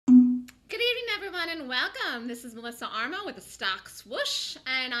Good evening, everyone, and welcome. This is Melissa Armo with the Stock Swoosh,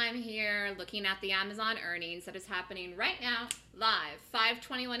 and I'm here looking at the Amazon earnings that is happening right now, live,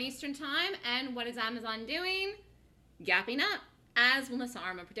 5:21 Eastern Time. And what is Amazon doing? Gapping up, as Melissa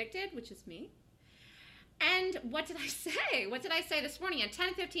Armo predicted, which is me. And what did I say? What did I say this morning at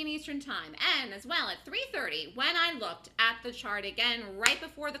 10:15 Eastern Time? And as well at 3:30, when I looked at the chart again, right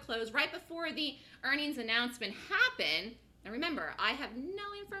before the close, right before the earnings announcement happened. Now remember, I have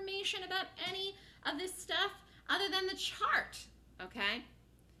no information about any of this stuff other than the chart, okay?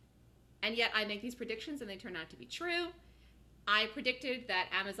 And yet I make these predictions and they turn out to be true. I predicted that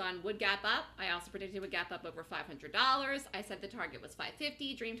Amazon would gap up. I also predicted it would gap up over $500. I said the target was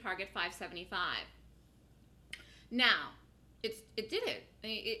 $550, dream target $575. Now, it did it.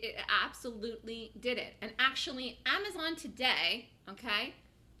 It absolutely did it. And actually, Amazon today, okay,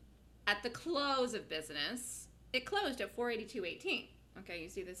 at the close of business, it closed at 482.18. Okay, you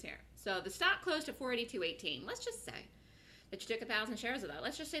see this here. So the stock closed at 482.18. Let's just say that you took 1,000 shares of that.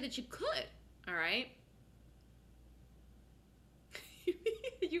 Let's just say that you could, all right?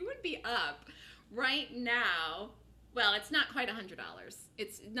 You would be up right now. Well, it's not quite $100.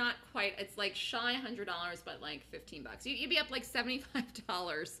 It's not quite, it's like shy $100, but like 15 bucks. You'd be up like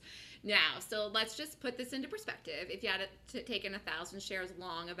 $75 now. So let's just put this into perspective. If you had taken 1,000 shares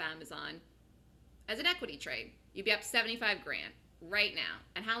long of Amazon as an equity trade, you'd be up 75 grand right now.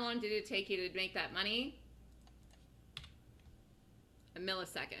 And how long did it take you to make that money? A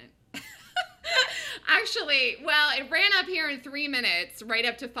millisecond. Actually, well, it ran up here in 3 minutes, right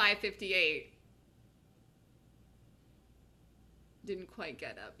up to 558. Didn't quite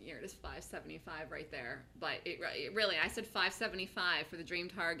get up here. It is 575 right there. But it really, I said 575 for the dream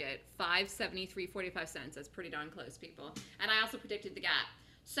target. 573.45 cents. That's pretty darn close, people. And I also predicted the gap.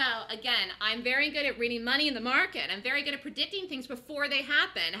 So again, I'm very good at reading money in the market. I'm very good at predicting things before they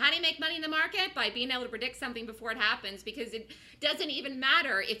happen. How do you make money in the market? By being able to predict something before it happens, because it doesn't even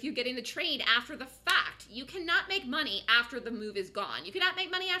matter if you get in the trade after the fact. You cannot make money after the move is gone. You cannot make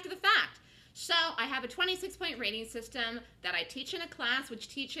money after the fact. So I have a 26-point rating system that I teach in a class which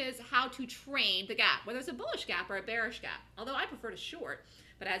teaches how to trade the gap, whether it's a bullish gap or a bearish gap, although I prefer to short.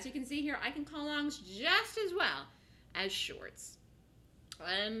 But as you can see here, I can call longs just as well as shorts.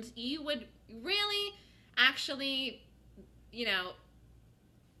 And you would really actually, you know,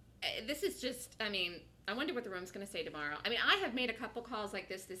 this is just, I mean, I wonder what the room's going to say tomorrow. I mean, I have made a couple calls like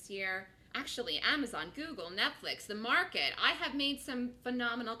this year. Actually, Amazon, Google, Netflix, the market. I have made some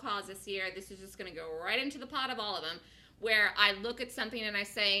phenomenal calls this year. This is just going to go right into the pot of all of them, where I look at something and I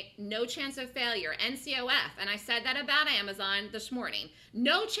say, no chance of failure, NCOF. And I said that about Amazon this morning.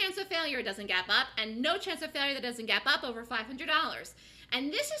 No chance of failure it doesn't gap up, and no chance of failure that doesn't gap up over $500. And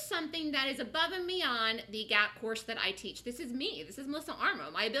this is something that is above and beyond the gap course that I teach. This is me. This is Melissa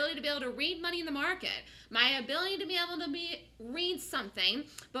Armo. My ability to be able to read money in the market. My ability to be able to read something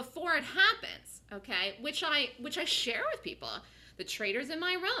before it happens, okay? Which I share with people, the traders in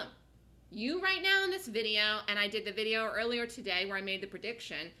my room. You right now in this video, and I did the video earlier today where I made the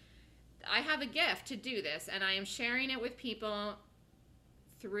prediction, I have a gift to do this, and I am sharing it with people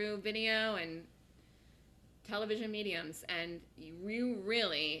through video and television mediums, and you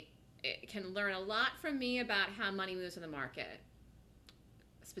really can learn a lot from me about how money moves in the market,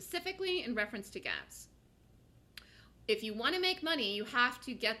 specifically in reference to gaps. If you want to make money, you have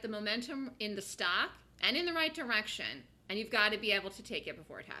to get the momentum in the stock and in the right direction, and you've got to be able to take it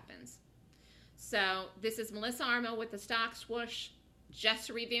before it happens. So this is Melissa Armo with the Stock Swoosh, just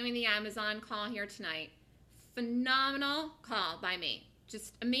reviewing the Amazon call here tonight. Phenomenal call by me,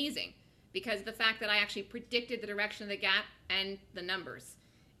 just amazing. Because of the fact that I actually predicted the direction of the gap and the numbers.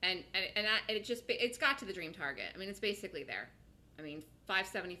 And it's got to the dream target. I mean, it's basically there. I mean,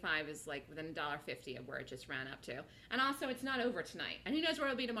 575 is like within $1.50 of where it just ran up to. And also, it's not over tonight. And who knows where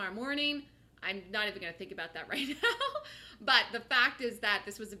it'll be tomorrow morning. I'm not even going to think about that right now. But the fact is that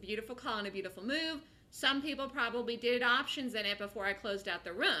this was a beautiful call and a beautiful move. Some people probably did options in it before I closed out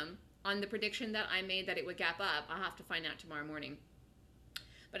the room on the prediction that I made that it would gap up. I'll have to find out tomorrow morning.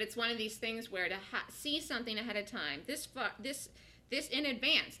 But it's one of these things where to see something ahead of time, this far in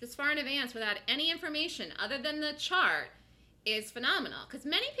advance, without any information other than the chart, is phenomenal. Because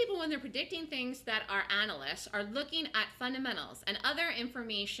many people, when they're predicting things that are analysts, are looking at fundamentals and other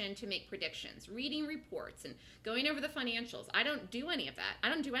information to make predictions, reading reports and going over the financials. I don't do any of that. I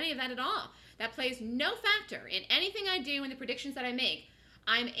don't do any of that at all. That plays no factor in anything I do in the predictions that I make.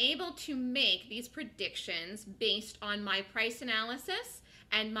 I'm able to make these predictions based on my price analysis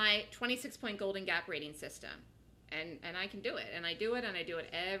and my 26-point golden gap rating system. And I can do it. And I do it, and I do it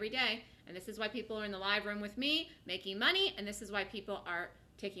every day. And this is why people are in the live room with me making money. And this is why people are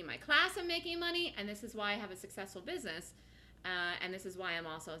taking my class, I'm making money, and this is why I have a successful business, and this is why I'm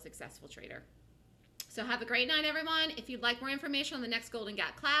also a successful trader. So have a great night, everyone. If you'd like more information on the next Golden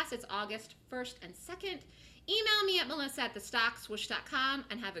Gap class, it's August 1st and 2nd. Email me at melissa@thestockswoosh.com,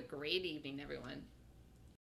 and have a great evening, everyone.